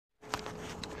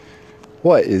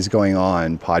What is going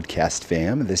on, podcast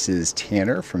fam? This is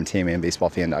Tanner from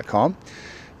TanmanBaseballFan.com.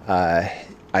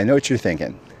 I know what you're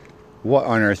thinking. What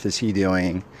on earth is he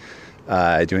doing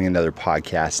another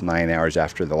podcast 9 hours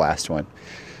after the last one?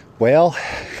 Well,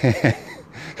 I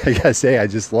gotta say, I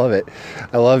just love it.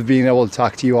 I love being able to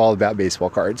talk to you all about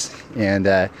baseball cards. And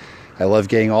I love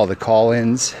getting all the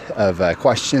call-ins of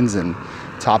questions and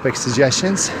topic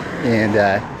suggestions. And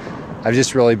I've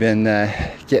just really been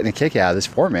getting a kick out of this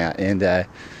format. And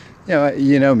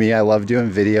you know me, I love doing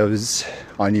videos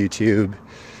on YouTube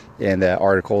and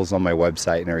articles on my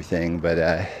website and everything.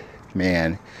 But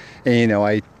man, and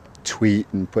I tweet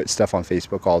and put stuff on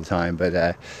Facebook all the time.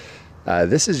 But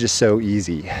this is just so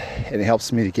easy, and it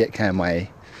helps me to get kind of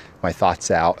my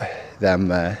thoughts out. Them,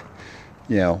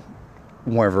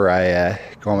 whenever I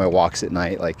go on my walks at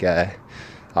night, like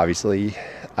obviously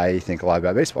I think a lot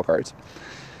about baseball cards.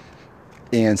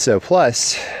 And so,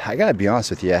 plus, I gotta be honest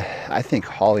with you, I think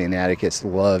Holly and Atticus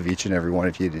love each and every one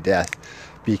of you to death,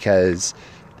 because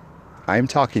I'm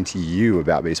talking to you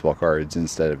about baseball cards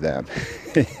instead of them.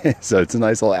 So it's a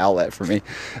nice little outlet for me.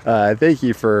 Thank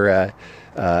you for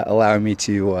allowing me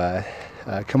to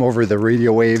come over the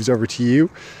radio waves over to you,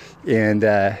 and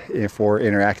for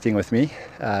interacting with me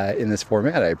in this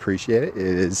format. I appreciate it. It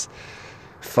is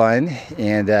fun,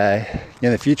 and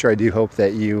in the future, I do hope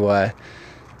that you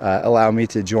allow me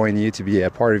to join you to be a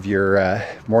part of your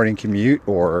morning commute,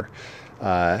 or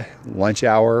lunch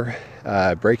hour,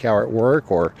 break hour at work,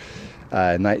 or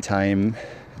nighttime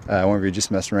whenever you're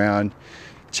just messing around,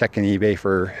 checking eBay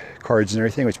for cards and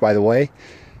everything. Which, by the way,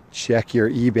 check your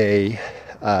eBay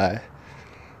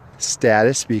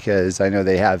status, because I know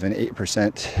they have an 8%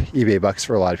 eBay bucks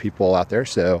for a lot of people out there.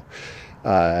 So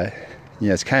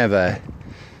it's kind of a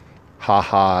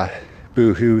ha-ha,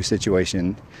 boo-hoo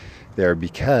situation there,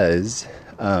 because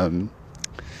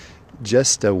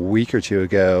just a week or two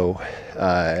ago,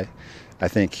 I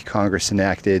think Congress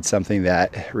enacted something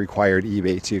that required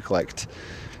eBay to collect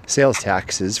sales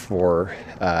taxes for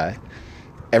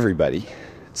everybody.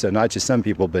 So not just some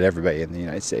people, but everybody in the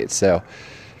United States. So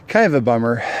kind of a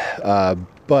bummer,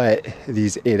 but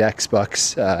these 8X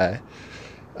bucks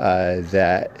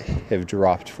that have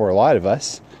dropped for a lot of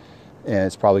us, and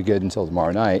it's probably good until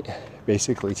tomorrow night,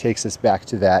 basically takes us back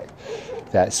to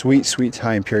that sweet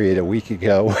time period a week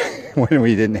ago when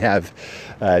we didn't have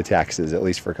taxes, at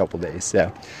least for a couple days.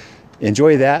 So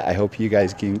enjoy that. I hope you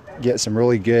guys can get some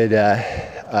really good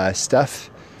stuff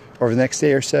over the next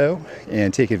day or so,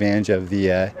 and take advantage of the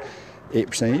 8%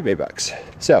 eBay bucks.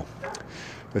 So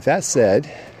with that said,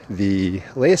 the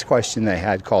latest question I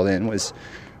had called in was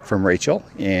from Rachel.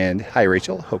 And hi,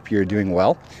 Rachel. Hope you're doing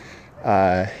well.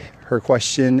 Her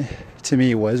question to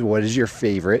me was, what is your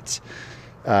favorite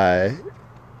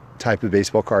type of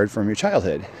baseball card from your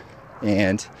childhood?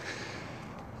 And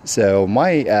so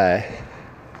my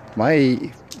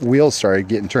wheels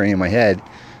started turning in my head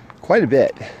quite a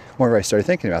bit whenever I started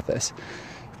thinking about this,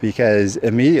 because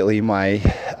immediately my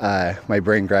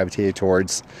brain gravitated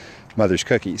towards Mother's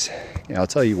Cookies. And I'll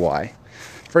tell you why.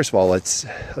 First of all, let's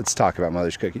talk about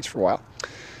Mother's Cookies for a while.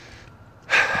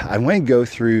 I want to go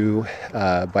through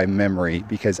by memory,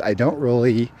 because I don't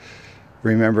really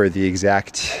remember the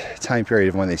exact time period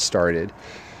of when they started.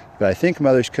 But I think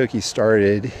Mother's Cookies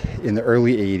started in the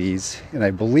early 80s, and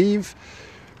I believe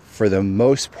for the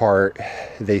most part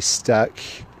they stuck,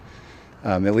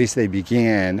 at least they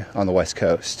began on the West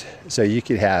Coast. So you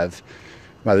could have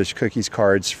Mother's Cookies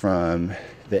cards from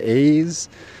the A's,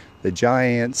 the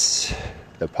Giants,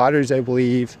 the Padres, I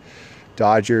believe,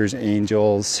 Dodgers,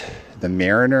 Angels, the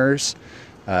Mariners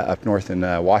up north in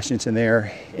Washington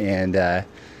there, and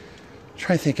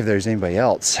trying to think if there's anybody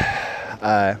else,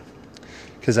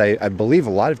 because I believe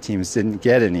a lot of teams didn't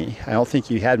get any. I don't think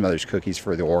you had Mother's Cookies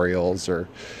for the Orioles or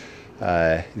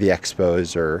the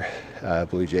Expos or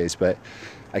Blue Jays, but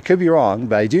I could be wrong.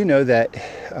 But I do know that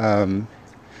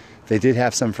they did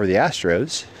have some for the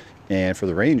Astros and for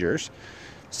the Rangers.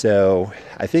 So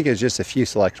I think it's just a few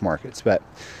select markets. But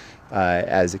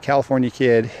as a California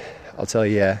kid, I'll tell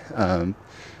you,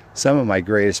 some of my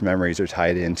greatest memories are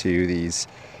tied into these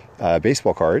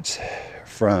baseball cards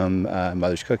from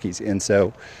Mother's Cookies. And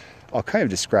so I'll kind of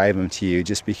describe them to you,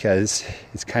 just because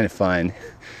it's kind of fun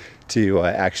to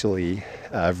actually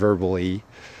verbally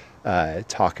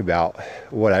talk about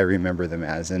what I remember them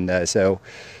as. And so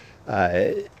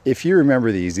if you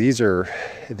remember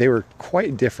they were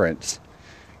quite different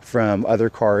from other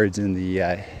cards in the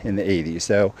 80s.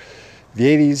 So the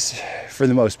 80s, for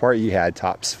the most part, you had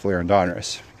Topps, Fleer, and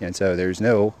Donruss. And so there's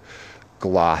no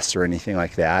gloss or anything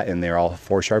like that, and they're all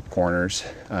 4 sharp corners.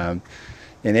 An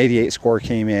 88 score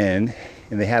came in,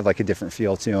 and they had like a different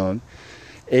feel to them.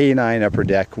 89 Upper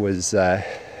Deck was,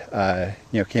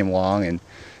 came along, and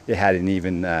it had an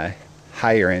even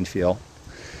higher end feel.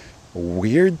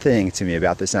 Weird thing to me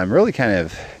about this, and I'm really kind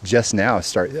of just now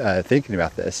start thinking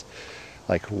about this.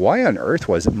 Like, why on earth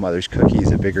wasn't Mother's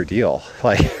Cookies a bigger deal?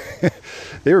 Like,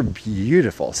 they were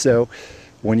beautiful. So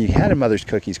when you had a Mother's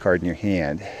Cookies card in your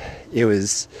hand, it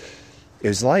was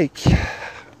like,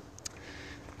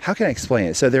 how can I explain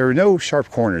it? So there were no sharp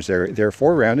corners. There were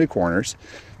 4 rounded corners,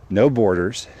 no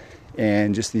borders,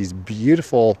 and just these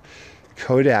beautiful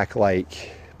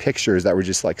Kodak-like pictures that were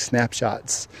just like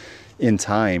snapshots in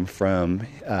time from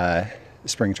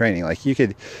spring training. Like, you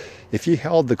could, if you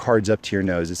held the cards up to your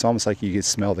nose, it's almost like you could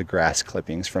smell the grass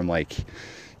clippings from, like,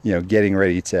 getting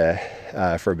ready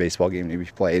to for a baseball game to be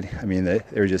played. I mean, they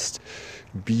were just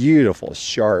beautiful,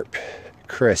 sharp,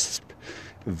 crisp,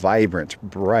 vibrant,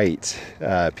 bright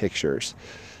pictures,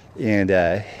 and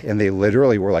they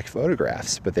literally were like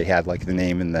photographs, but they had like the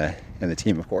name and the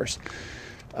team, of course,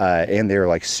 and they were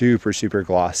like super, super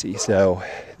glossy. So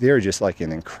they were just like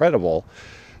an incredible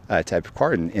type of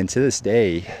card, and to this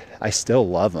day I still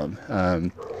love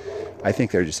them. I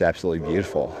think they're just absolutely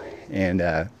beautiful,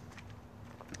 and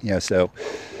so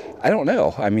I don't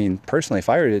know. I mean, personally, if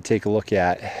I were to take a look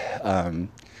at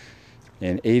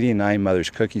an 89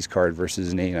 Mother's Cookies card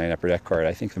versus an 89 Upper Deck card,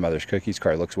 I think the Mother's Cookies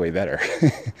card looks way better.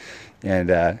 And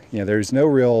there's no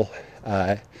real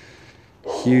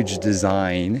huge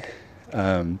design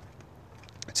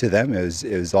to them. It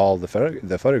was all the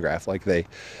photograph. Like,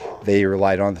 they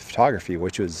relied on the photography,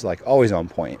 which was like always on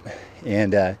point.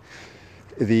 And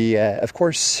of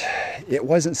course, it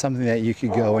wasn't something that you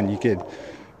could go and you could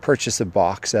purchase a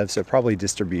box of, so probably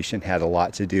distribution had a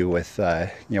lot to do with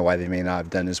why they may not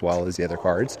have done as well as the other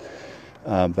cards.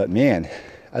 But man,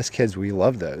 us kids, we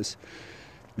love those.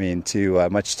 I mean,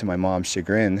 much to my mom's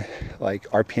chagrin, like,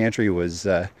 our pantry was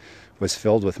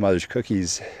filled with Mother's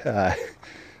Cookies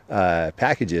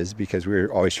packages, because we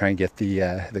were always trying to get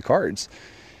the cards,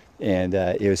 and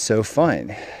it was so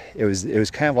fun. It was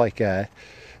kind of like that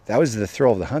was the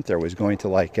thrill of the hunt. There was going to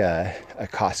like a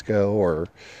Costco or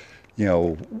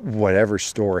whatever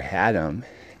store had them,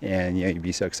 and you'd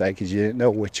be so excited because you didn't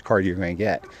know which card you were going to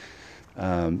get.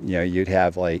 You'd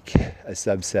have like a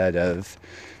subset of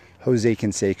Jose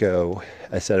Canseco,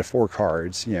 a set of 4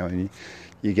 cards, and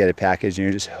you get a package, and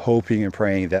you're just hoping and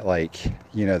praying that, like,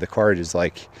 the card is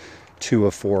like 2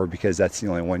 of 4 because that's the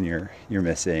only one you're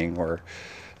missing, or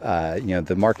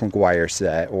the Mark McGwire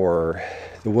set, or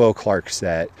the Will Clark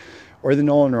set, or the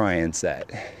Nolan Ryan set.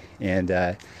 And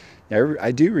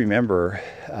I do remember,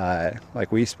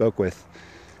 like, we spoke with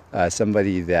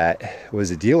somebody that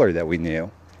was a dealer that we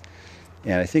knew,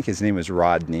 and I think his name was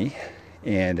Rodney,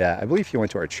 and I believe he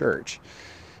went to our church.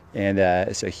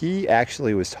 And so he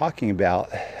actually was talking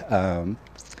about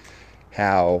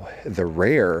how the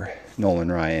rare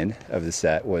Nolan Ryan of the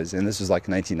set was, and this was like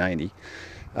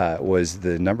 1990, was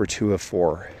the number 2 of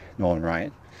 4 Nolan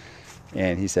Ryan.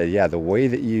 And he said, yeah, the way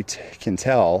that you can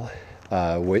tell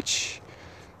which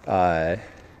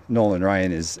Nolan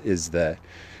Ryan is the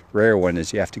rare one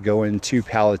is you have to go in 2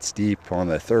 pallets deep on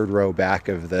the 3rd row back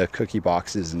of the cookie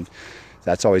boxes, and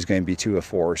that's always going to be 2 of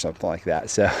 4 or something like that.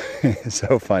 So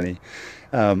so funny.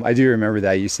 I do remember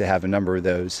that I used to have a number of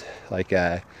those. Like,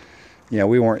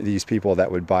 we weren't these people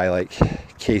that would buy like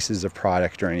cases of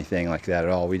product or anything like that at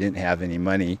all. We didn't have any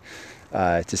money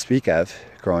to speak of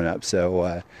growing up.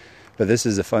 So, but this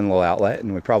is a fun little outlet,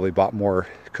 and we probably bought more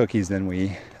cookies than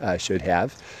we should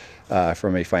have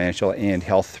from a financial and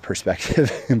health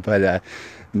perspective. But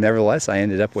nevertheless, I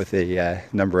ended up with a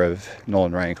number of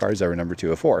Nolan Ryan cards that were number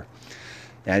 2 of 4.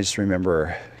 And I just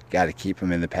remember, got to keep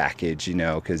them in the package,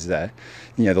 because the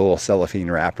little cellophane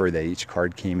wrapper that each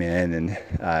card came in, and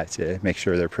to make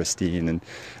sure they're pristine. And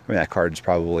I mean, that card's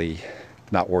probably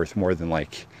not worth more than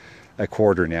like a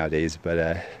quarter nowadays, but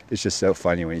it's just so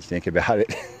funny when you think about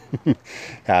it.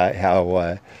 how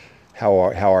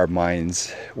our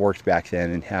minds worked back then,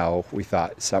 and how we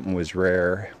thought something was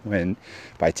rare when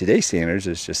by today's standards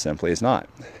it's just simply is not.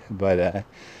 But I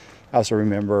also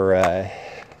remember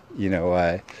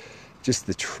just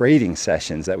the trading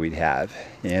sessions that we'd have.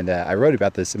 And I wrote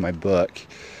about this in my book,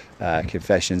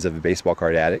 Confessions of a Baseball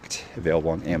Card Addict, available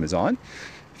on Amazon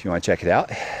if you want to check it out.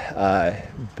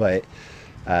 But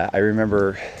I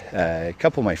remember a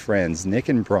couple of my friends, Nick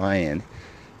and Brian,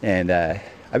 and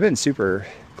I've been super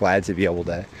glad to be able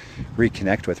to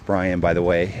reconnect with Brian, by the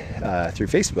way, through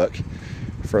Facebook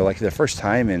for like the first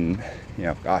time in,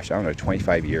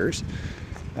 25 years.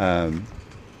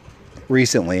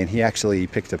 Recently, and he actually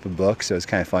picked up a book, so it's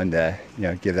kind of fun to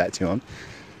give that to him.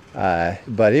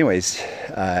 But anyways,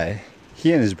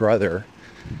 he and his brother,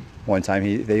 one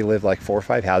time, they lived like 4 or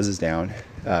 5 houses down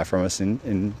from us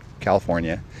in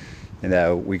California.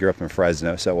 And we grew up in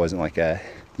Fresno, so it wasn't like a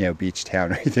beach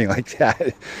town or anything like that.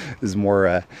 It was more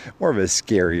of a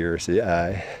scarier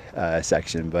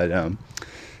section. But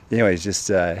anyways, just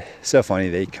so funny.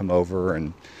 They come over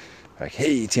and like,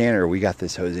 hey Tanner, we got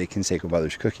this Jose Canseco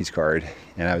Mother's Cookies card,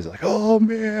 and I was like, oh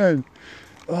man,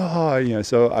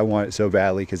 so I want it so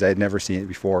badly because I had never seen it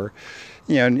before,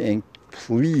 and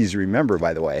please remember,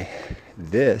 by the way,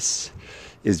 this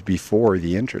is before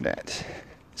the internet.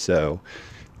 So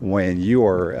when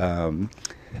you're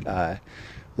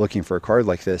looking for a card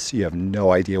like this, you have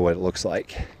no idea what it looks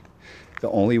like. The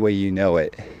only way you know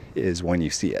it is when you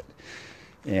see it.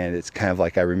 And it's kind of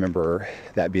like, I remember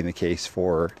that being the case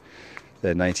for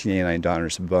the 1989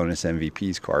 Donruss Bonus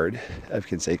MVPs card of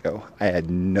Canseco. I had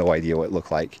no idea what it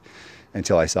looked like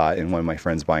until I saw it in one of my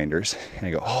friend's binders. And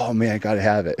I go, oh man, I gotta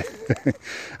have it.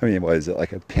 I mean, what is it,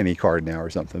 like a penny card now or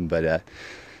something? But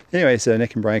anyway, so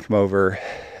Nick and Brian come over,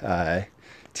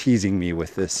 teasing me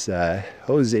with this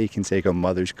Jose Canseco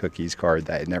Mother's Cookies card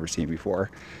that I had never seen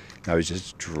before. I was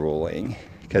just drooling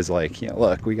because,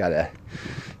 look, we gotta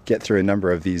get through a number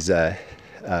of these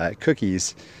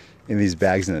cookies in these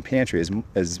bags in the pantry,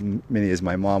 as many as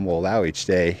my mom will allow each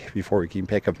day, before we can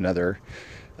pick up another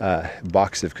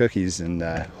box of cookies and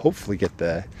hopefully get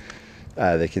the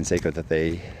Canseco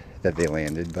that they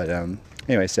landed. But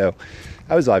anyway, so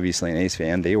I was obviously an A's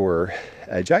fan. They were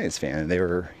a Giants fan, and they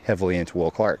were heavily into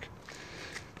Will Clark.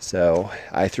 So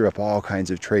I threw up all kinds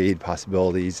of trade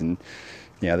possibilities, and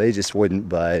they just wouldn't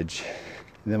budge.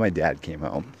 And then my dad came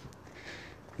home,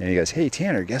 and he goes, hey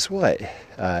Tanner, guess what?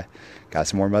 Got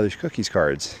some more Mother's Cookies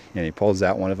cards. And he pulls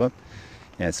out one of them,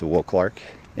 and it's a Will Clark.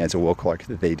 And it's a Will Clark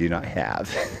that they do not have.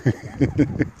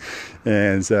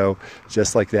 And so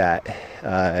just like that,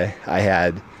 I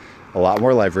had a lot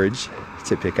more leverage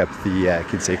to pick up the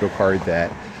Canseco card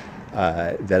that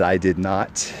I did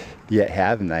not yet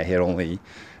have, and I had only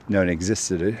known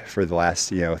existed for the last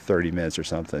 30 minutes or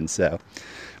something. So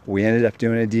we ended up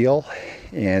doing a deal,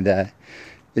 and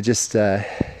it just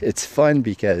it's fun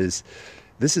because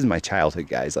this is my childhood,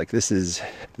 guys. Like this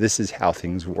is how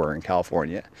things were in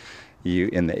California. You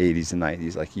in the 80s and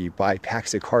 90s, like you buy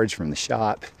packs of cards from the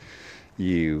shop.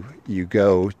 You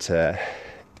go to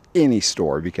any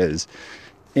store, because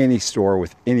any store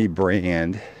with any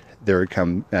brand, there would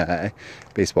come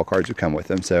baseball cards would come with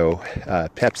them. So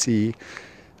Pepsi,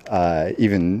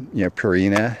 even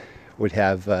Purina would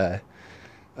have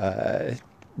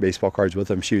baseball cards with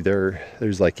them. Shoot,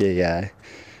 there's like a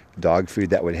dog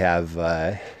food that would have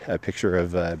a picture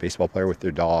of a baseball player with their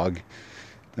dog.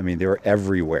 I mean, they were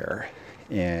everywhere,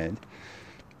 and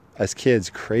us kids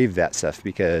craved that stuff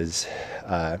because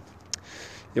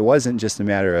it wasn't just a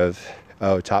matter of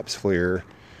Topps Fleer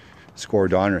score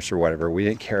Donruss or whatever. We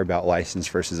didn't care about licensed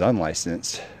versus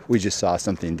unlicensed. We just saw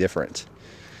something different,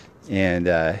 and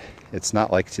it's not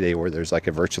like today where there's like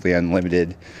a virtually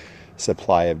unlimited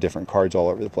supply of different cards all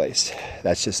over the place.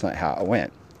 That's just not how it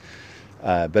went.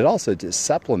 But also to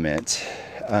supplement,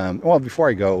 before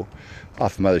I go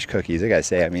off of Mother's Cookies, I gotta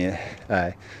say,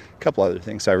 a couple other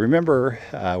things. So I remember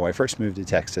when I first moved to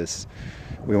Texas,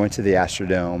 we went to the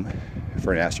Astrodome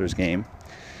for an Astros game.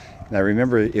 And I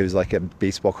remember it was like a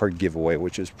baseball card giveaway,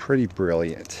 which was pretty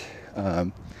brilliant.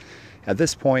 At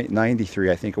this point, 93,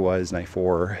 I think it was,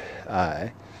 94,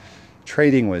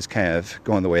 trading was kind of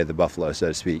going the way of the buffalo, so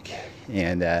to speak.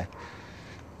 And, it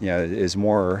was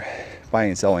more buying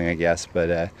and selling, I guess.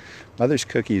 But Mother's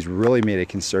Cookies really made a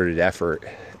concerted effort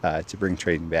to bring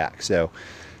trading back. So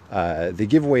the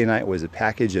giveaway night was a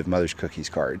package of Mother's Cookies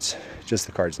cards, just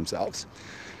the cards themselves.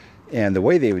 And the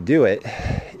way they would do it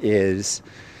is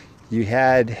you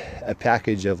had a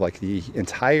package of like the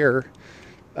entire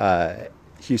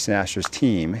Houston Astros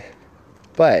team,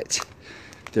 but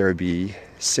there would be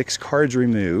 6 cards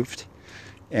removed,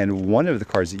 and one of the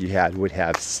cards that you had would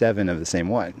have 7 of the same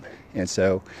one. And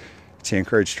so to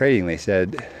encourage trading, they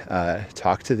said,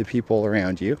 talk to the people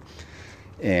around you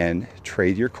and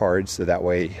trade your cards so that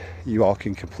way you all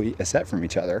can complete a set from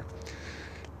each other.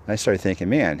 And I started thinking,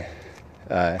 man,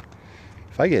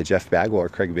 if I get Jeff Bagwell or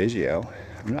Craig Biggio,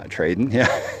 I'm not trading. Yeah,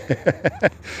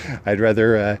 I'd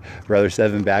rather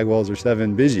 7 Bagwells or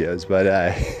 7 Biggios. But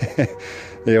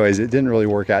anyways, it didn't really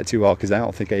work out too well because I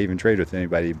don't think I even traded with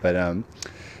anybody. But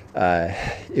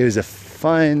it was a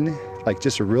fun,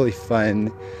 just a really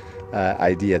fun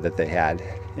idea that they had,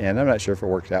 and I'm not sure if it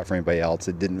worked out for anybody else.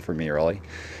 It didn't for me, really.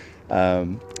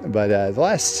 But the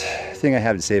last thing I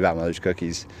have to say about Mother's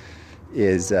Cookies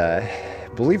is,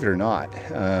 believe it or not,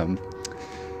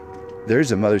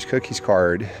 there's a Mother's Cookies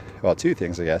card, well, 2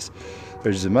 things, I guess,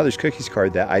 There's a Mother's Cookies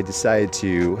card that I decided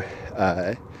to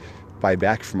buy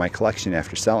back for my collection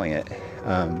after selling it.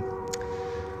 I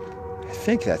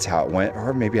think that's how it went,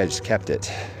 or maybe I just kept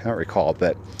it. I don't recall,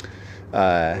 but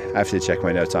I have to check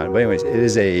my notes on it. But anyways, it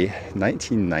is a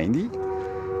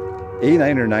 1990,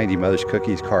 89 or 90 Mother's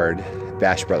Cookies card,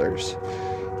 Bash Brothers.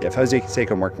 You have Jose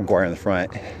Canseco, Mark McGwire on the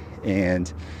front,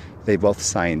 and they both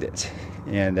signed it.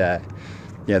 And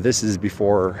this is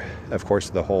before, of course,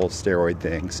 the whole steroid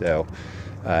thing. So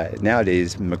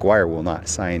nowadays, McGwire will not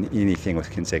sign anything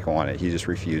with Canseco on it. He just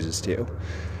refuses to.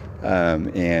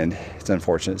 And it's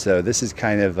unfortunate. So this is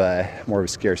kind of more of a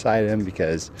scarce item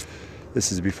because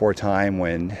this is before time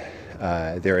when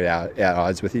they're at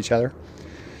odds with each other.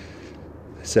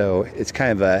 So it's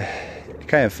kind of a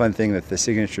fun thing that the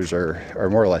signatures are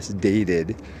more or less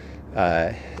dated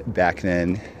back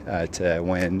then to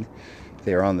when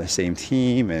they were on the same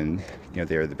team, and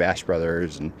they were the Bash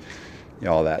Brothers and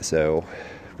all that. So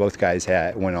both guys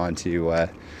went on to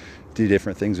do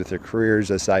different things with their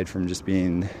careers aside from just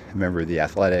being a member of the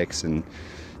Athletics, and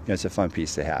it's a fun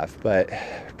piece to have. But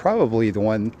probably the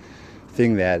one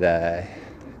thing that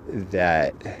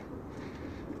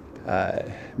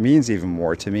means even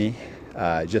more to me,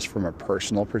 just from a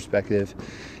personal perspective,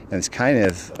 and it's kind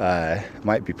of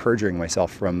might be perjuring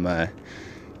myself from my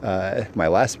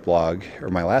last blog or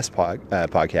my last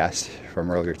podcast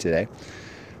from earlier today.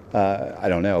 I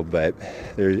don't know, but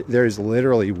there's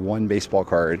literally one baseball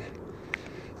card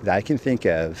that I can think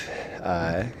of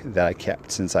that I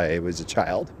kept since I was a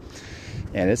child,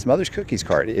 and it's Mother's Cookies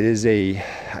card. It is I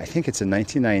think it's a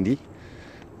 1990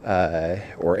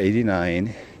 or 89,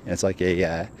 and it's like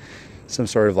some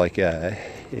sort of like an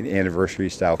anniversary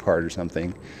style card or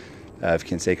something of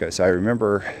Canseco. So I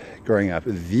remember growing up,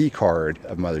 the card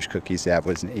of Mother's Cookies that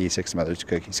was an 86 Mother's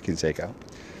Cookies Canseco.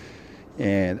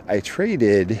 And I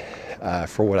traded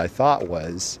for what I thought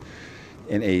was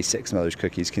an 86 Mother's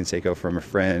Cookies Canseco from a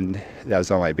friend that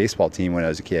was on my baseball team when I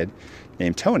was a kid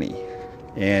named Tony.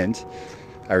 And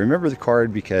I remember the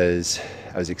card because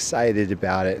I was excited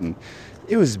about it, and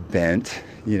it was bent,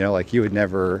 like you would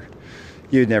never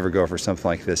go for something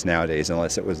like this nowadays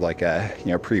unless it was like a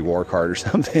pre-war card or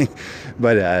something.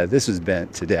 But this was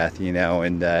bent to death,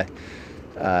 and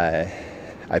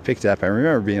I picked it up. I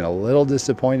remember being a little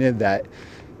disappointed that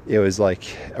it was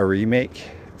like a remake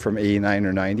from 89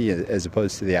 or 90 as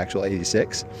opposed to the actual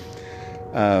 86.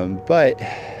 But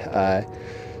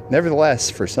nevertheless,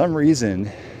 for some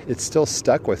reason, it's still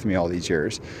stuck with me all these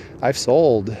years. I've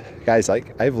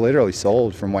literally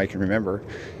sold, from what I can remember,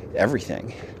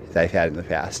 everything that I've had in the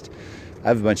past. I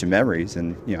have a bunch of memories,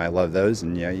 and I love those,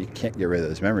 and you can't get rid of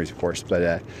those memories, of course.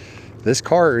 But this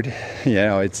card,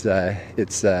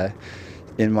 it's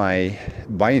in my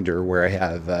binder where I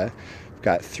have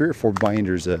got 3 or 4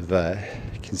 binders of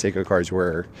Canseco cards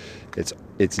where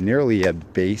it's nearly a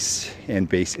base and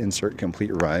base insert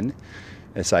complete run,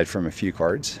 aside from a few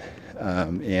cards.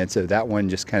 And so that one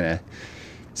just kind of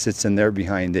sits in there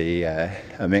behind a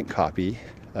mint copy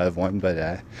of one. But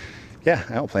I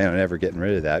don't plan on ever getting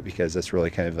rid of that because that's really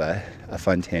kind of a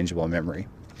fun, tangible memory.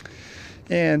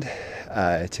 And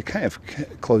to kind of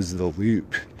close the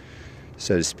loop,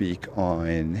 so to speak,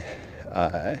 on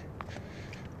the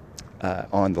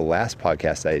last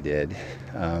podcast I did,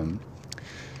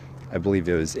 I believe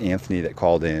it was Anthony that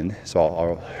called in, so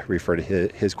I'll refer to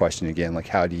his question again, like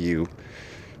how do you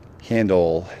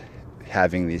handle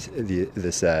having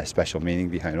this special meaning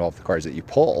behind all of the cards that you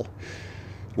pull?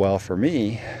 Well, for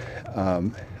me,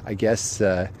 I guess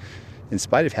in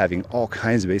spite of having all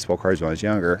kinds of baseball cards when I was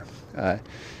younger,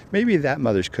 maybe that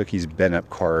Mother's Cookies bent up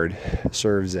card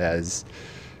serves as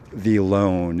the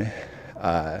lone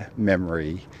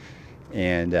memory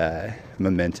and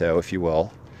memento, if you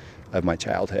will, of my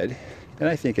childhood. And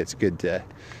I think it's good to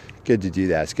do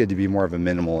that. It's good to be more of a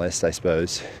minimalist, I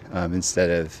suppose, instead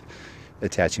of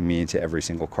attaching meaning to every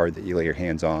single card that you lay your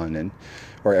hands on,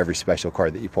 or every special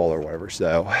card that you pull or whatever.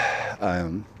 So I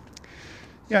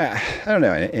don't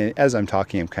know. And as I'm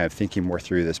talking, I'm kind of thinking more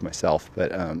through this myself,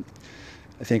 but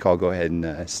I think I'll go ahead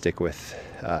and stick with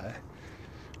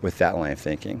that line of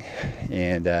thinking.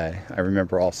 And I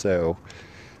remember also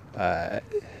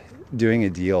doing a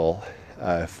deal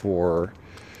for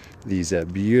these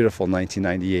beautiful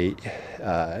 1998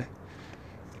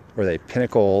 were they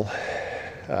Pinnacle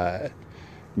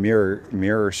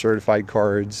mirror certified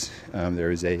cards. There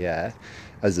was I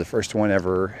was the first one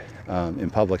ever in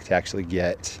public to actually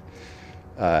get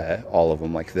all of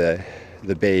them, like the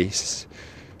base,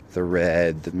 the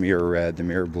red, the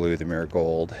mirror blue, the mirror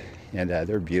gold, and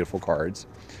they're beautiful cards.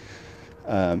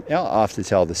 I'll have to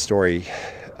tell the story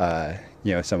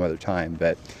some other time,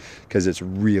 but because it's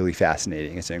really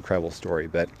fascinating. It's an incredible story.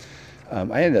 But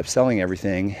I ended up selling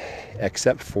everything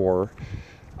except for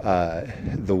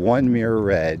the one Mirror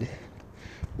Red,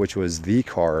 which was the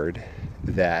card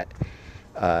that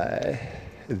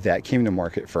that came to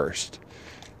market first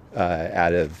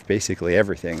out of basically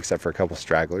everything, except for a couple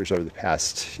stragglers over the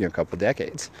past couple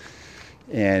decades.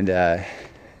 And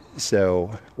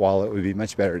so while it would be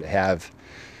much better to have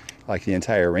like the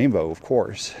entire rainbow, of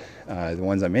course, the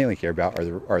ones I mainly care about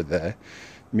are the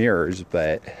mirrors.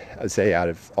 But I would say out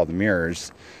of all the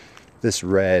mirrors, this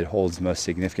red holds most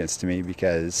significance to me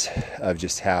because of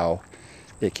just how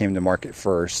it came to market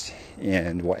first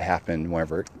and what happened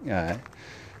whenever,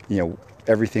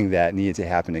 everything that needed to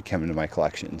happen to come into my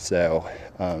collection. So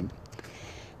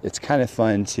it's kind of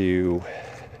fun to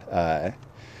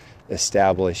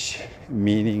establish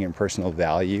meaning and personal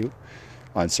value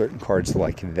on certain cards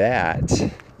like that,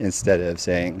 instead of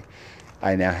saying,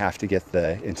 I now have to get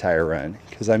the entire run.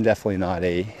 Because I'm definitely not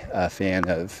a fan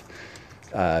of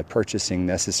purchasing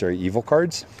necessary evil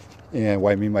cards. And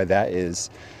what I mean by that is,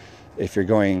 if you're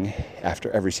going after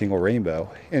every single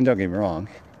rainbow, and don't get me wrong,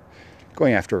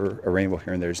 going after a rainbow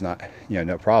here and there is not,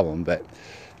 no problem. But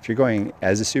if you're going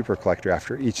as a super collector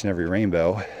after each and every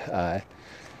rainbow,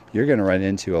 you're going to run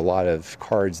into a lot of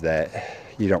cards that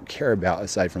you don't care about,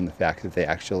 aside from the fact that they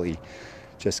actually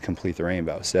just complete the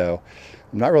rainbow. So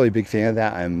I'm not really a big fan of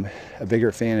that. I'm a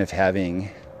bigger fan of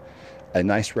having a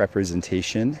nice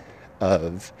representation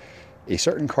of a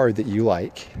certain card that you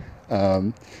like.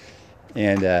 And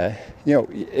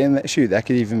shoot, that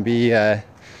could even be, a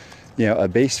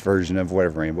base version of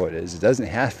whatever rainbow it is. It doesn't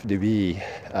have to be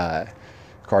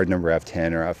card number out of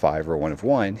 10 or out of 5 or 1 of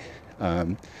 1.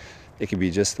 It could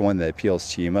be just the one that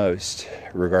appeals to you most,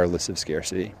 regardless of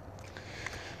scarcity.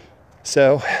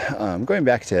 So, going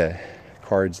back to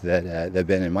cards that have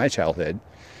been in my childhood,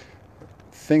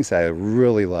 things that I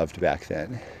really loved back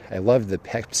then. I loved the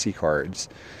Pepsi cards.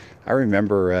 I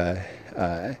remember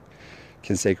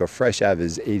Canseco fresh out of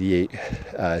his 88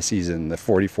 season, the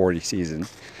 40-40 season.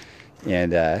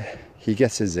 And he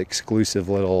gets his exclusive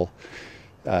little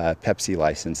Pepsi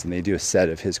license, and they do a set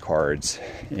of his cards.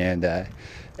 And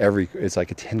it's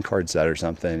like a 10 card set or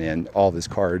something, and all of his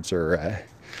cards are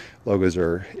logos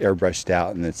are airbrushed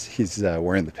out, and he's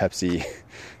wearing the Pepsi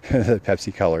the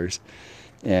Pepsi colors.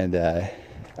 And I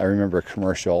remember a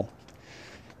commercial,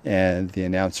 and the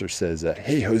announcer says,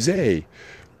 "Hey Jose,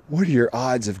 what are the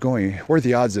odds of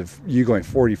you going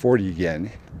 40-40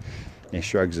 again?" And he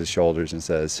shrugs his shoulders and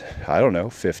says, "I don't know,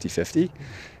 50-50."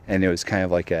 And it was kind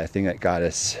of like a thing that got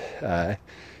us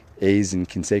A's and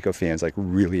Canseco fans like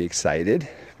really excited,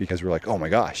 because we're like, oh my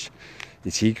gosh,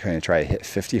 is he going to try to hit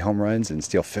 50 home runs and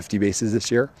steal 50 bases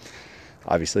this year?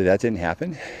 Obviously that didn't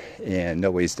happen, and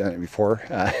nobody's done it before.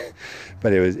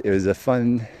 But it was a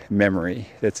fun memory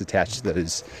that's attached to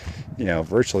those,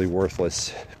 virtually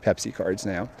worthless Pepsi cards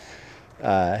now.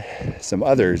 Some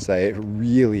others I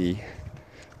really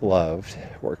loved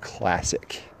were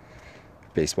classic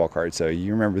baseball cards. So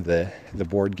you remember the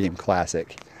board game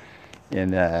Classic,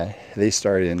 and they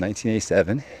started in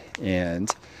 1987, and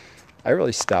I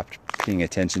really stopped paying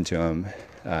attention to them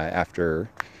after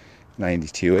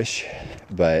 92-ish,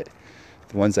 but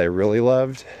the ones I really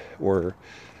loved were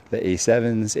the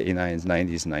A7s, A9s,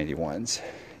 90s, and 91s,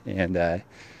 and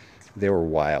they were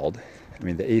wild. I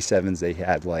mean, the A7s, they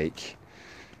had like,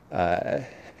 and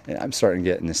I'm starting to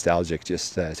get nostalgic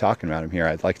just talking about them here.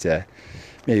 I'd like to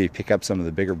maybe pick up some of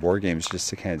the bigger board games just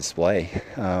to kind of display.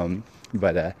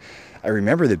 But I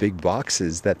remember the big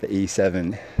boxes that the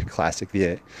A7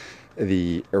 Classic,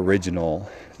 the original,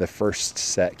 the first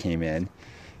set came in.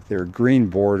 They were green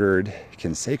bordered.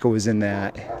 Canseco was in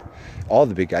that. All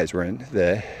the big guys were in.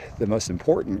 The most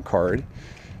important card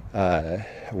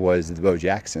was the Bo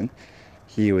Jackson.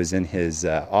 He was in his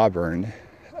Auburn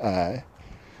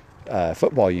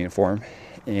football uniform,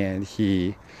 and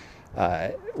he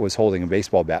was holding a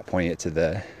baseball bat, pointing it to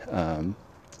the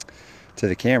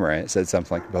camera, and it said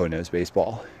something like "Bo knows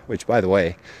baseball," which, by the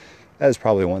way, that is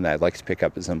probably one that I'd like to pick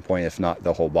up at some point, if not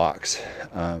the whole box.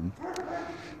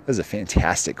 It was a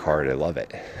fantastic card. I love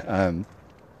it. I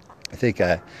think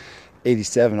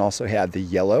 87 also had the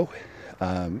yellow.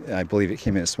 And I believe it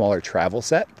came in a smaller travel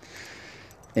set.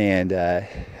 And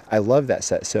I love that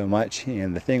set so much.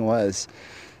 And the thing was,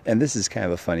 and this is kind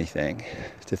of a funny thing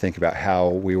to think about, how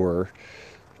we were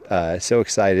so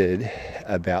excited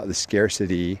about the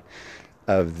scarcity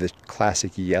of the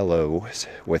classic yellows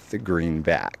with the green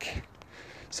back.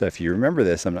 So if you remember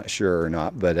this, I'm not sure or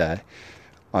not, but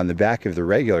on the back of the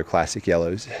regular classic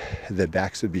yellows, the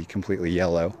backs would be completely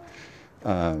yellow,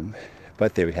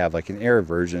 but they would have like an air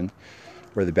version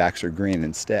where the backs are green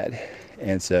instead.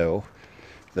 And so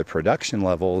the production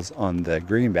levels on the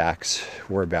greenbacks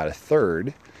were about a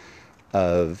third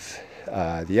of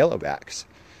the yellow backs.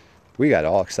 We got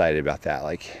all excited about that.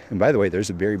 Like, and by the way, there's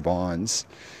a Barry Bonds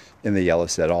in the yellow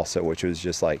set also, which was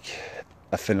just like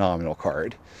a phenomenal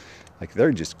card. Like,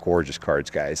 they're just gorgeous cards,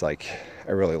 guys. Like,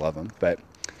 I really love them. But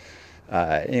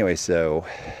anyway, so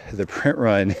the print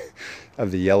run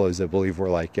of the yellows, I believe, were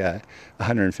like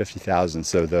 150,000.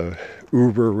 So the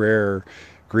uber rare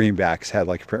greenbacks had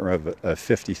like a print run of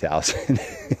 50,000.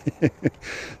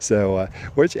 So,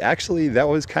 which actually, that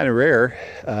was kind of rare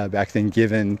back then,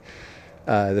 given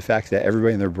the fact that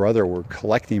everybody and their brother were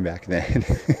collecting back then.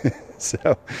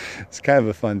 So it's kind of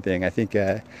a fun thing. I think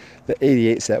the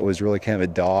 88 set was really kind of a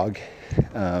dog.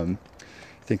 I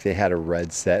think they had a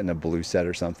red set and a blue set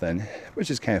or something, which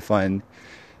is kind of fun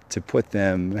to put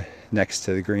them next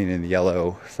to the green and the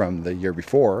yellow from the year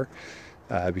before,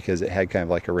 because it had kind of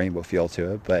like a rainbow feel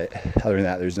to it. But other than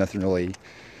that, there's nothing really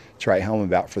to write home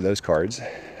about for those cards.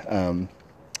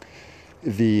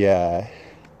 The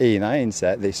 89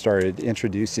 set, they started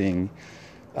introducing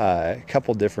a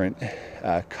couple different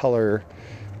color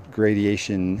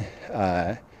gradation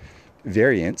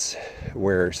variants,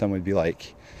 where some would be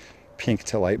like pink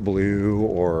to light blue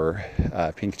or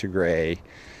pink to gray.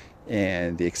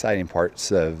 And the exciting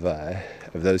parts of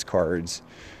those cards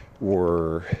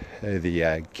were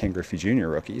the Ken Griffey Jr.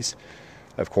 rookies.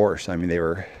 Of course, I mean, they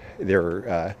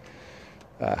were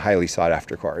highly sought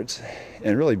after cards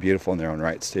and really beautiful in their own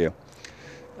rights too.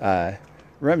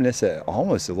 Reminiscent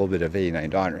almost a little bit of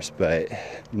 89 Donruss, but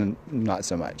not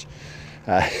so much.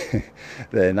 The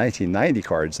 1990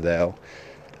 cards, though,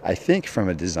 I think from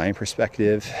a design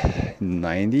perspective,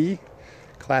 90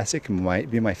 Classic might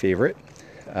be my favorite,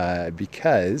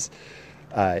 because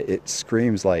it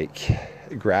screams like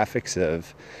graphics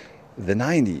of the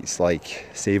 90s, like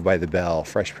Saved by the Bell,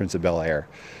 Fresh Prince of Bel-Air.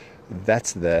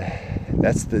 That's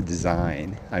the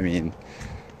design. I mean,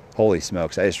 holy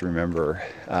smokes, I just remember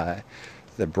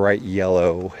the bright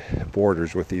yellow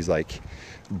borders with these like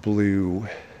blue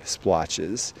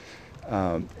splotches,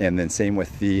 and then same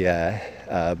with the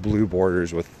blue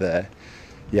borders with the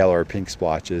yellow or pink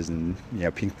splotches, and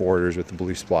pink borders with the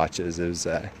blue splotches. It was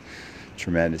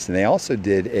tremendous. And they also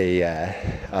did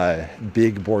a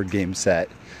big board game set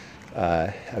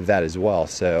of that as well,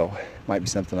 so might be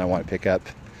something I want to pick up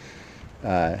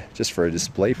just for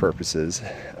display purposes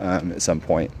at some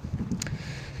point.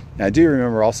 And I do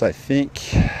remember also, I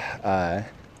think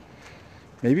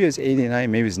maybe it was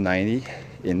 89, maybe it was 90.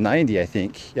 In 90, I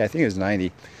think it was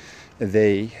 90,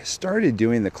 they started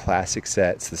doing the classic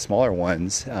sets, the smaller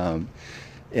ones,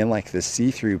 in like the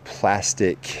see-through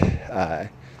plastic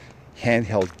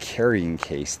handheld carrying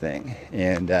case thing.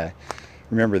 And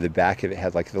remember, the back of it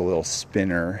had like the little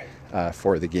spinner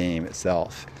for the game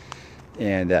itself.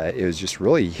 And it was just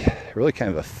really kind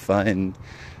of a fun,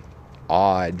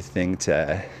 odd thing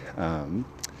to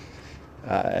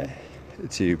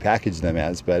package them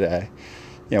as. But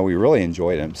we really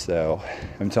enjoyed them. So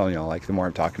I'm telling y'all, like, the more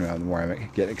I'm talking about them, the more I'm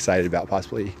getting excited about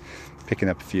possibly picking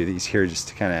up a few of these here just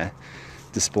to kind of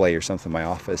display or something in my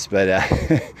office. But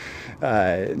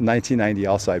 1990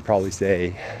 also, I'd probably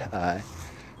say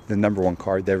the number one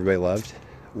card that everybody loved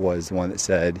was the one that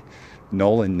said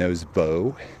Nolan Knows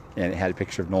Bo, and it had a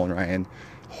picture of Nolan Ryan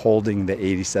holding the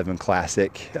 87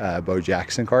 Classic Bo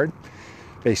Jackson card,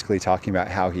 basically talking about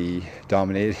how he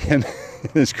dominated him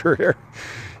in his career.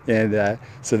 And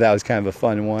so that was kind of a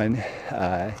fun one.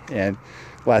 And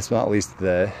last but not least,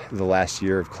 the last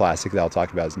year of Classic that I'll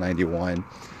talk about is 91.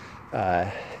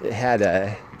 It had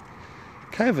a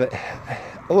kind of a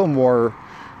little more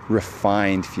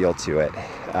refined feel to it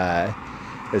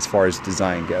as far as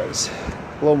design goes.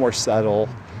 A little more subtle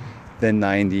than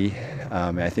 90.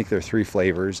 And I think there are 3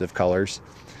 flavors of colors,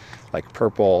 like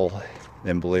purple,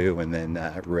 then blue, and then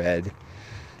red.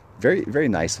 Very, very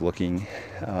nice looking.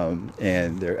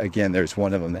 And there's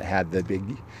one of them that had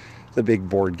the big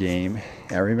board game.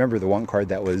 And I remember the one card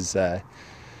that was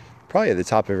probably at the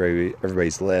top of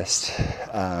everybody's list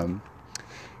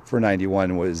for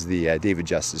 91 was the David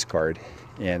Justice card.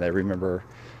 And I remember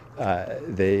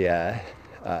they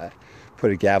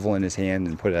put a gavel in his hand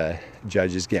and put a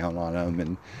judge's gown on him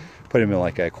and put him in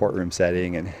like a courtroom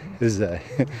setting. And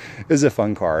it was a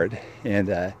fun card.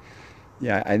 And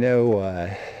I know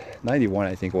 91,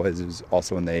 I think was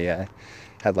also when they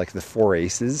had like the 4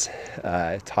 aces,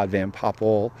 Todd Van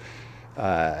Poppel,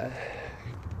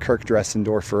 Kirk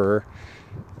Dressendorfer,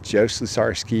 Joe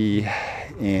Slusarski,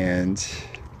 and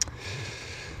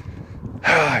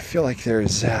I feel like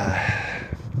there's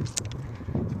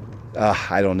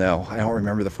I don't know. I don't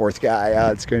remember the fourth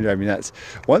guy. It's going to drive me nuts.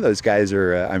 One of those guys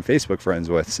I'm Facebook friends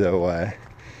with. So,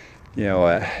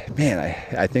 man,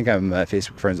 I think I'm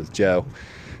Facebook friends with Joe.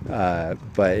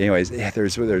 But anyways, yeah,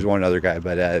 there's one other guy.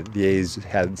 But the A's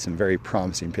had some very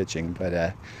promising pitching.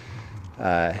 But,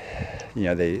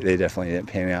 they definitely didn't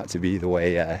pan out to be the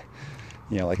way,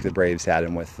 like the Braves had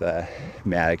him with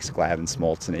Maddox, Glavine,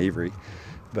 Smoltz, and Avery.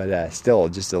 But still,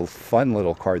 just a fun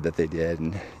little card that they did.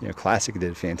 And, Classic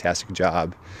did a fantastic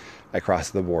job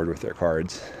across the board with their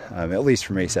cards, at least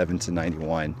from A7 to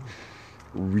 91.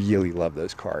 Really love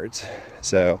those cards.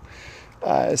 So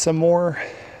some more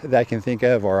that I can think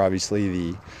of are obviously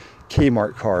the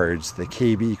Kmart cards, the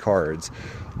KB cards,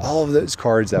 all of those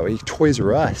cards that way. Toys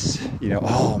R Us,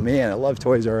 oh man, I love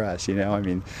Toys R Us.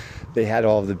 They had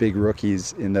all of the big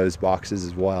rookies in those boxes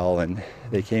as well. And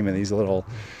they came in these little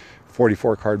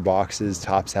 44 card boxes.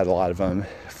 Topps had a lot of them.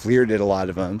 Fleer did a lot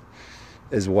of them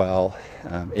as well.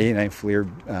 89 Fleer,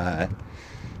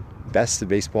 best of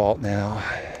baseball now.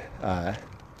 I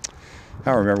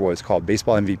don't remember what it's called.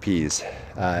 Baseball MVPs.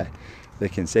 The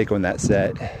Canseco in that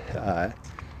set.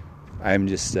 I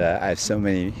have so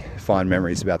many fond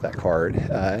memories about that card.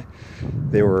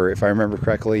 They were, if I remember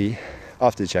correctly, I'll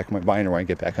have to check my binder when I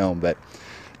get back home, but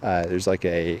there's like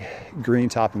a green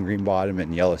top and green bottom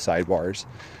and yellow sidebars.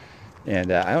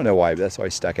 And I don't know why, but that's why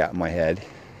it stuck out in my head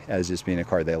as just being a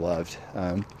card they loved.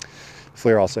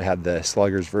 Fleer also had the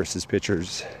sluggers versus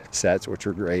pitchers sets, which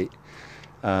were great.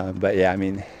 But yeah,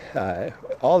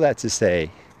 all that to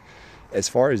say, as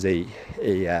far as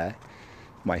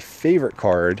my favorite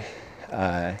card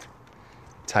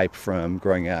type from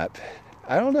growing up,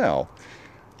 I don't know.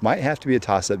 Might have to be a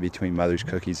toss-up between Mother's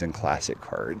Cookies and Classic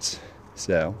cards.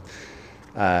 So,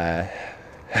 the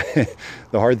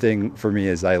hard thing for me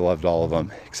is I loved all of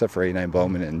them, except for 89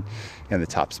 Bowman and the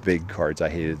Topps big cards. I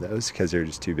hated those because they're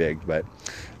just too big. But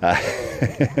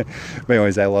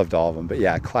anyways, I loved all of them. But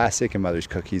yeah, Classic and Mother's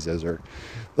Cookies, those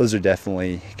are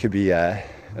definitely could be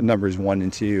numbers 1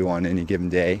 and 2 on any given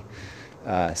day.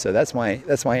 So that's my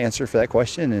answer for that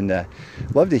question, and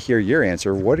love to hear your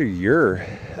answer. What are your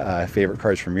favorite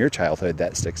cards from your childhood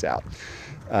that sticks out?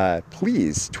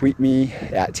 Please tweet me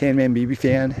at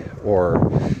TanmanBBFan or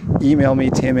email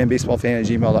me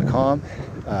tanmanbaseballfan@gmail.com.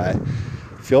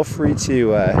 Feel free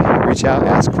to reach out,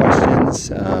 ask questions,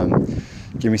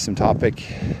 give me some topic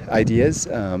ideas.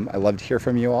 I love to hear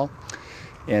from you all.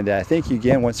 And thank you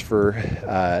again once for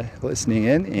listening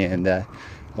in, and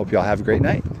hope you all have a great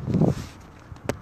night.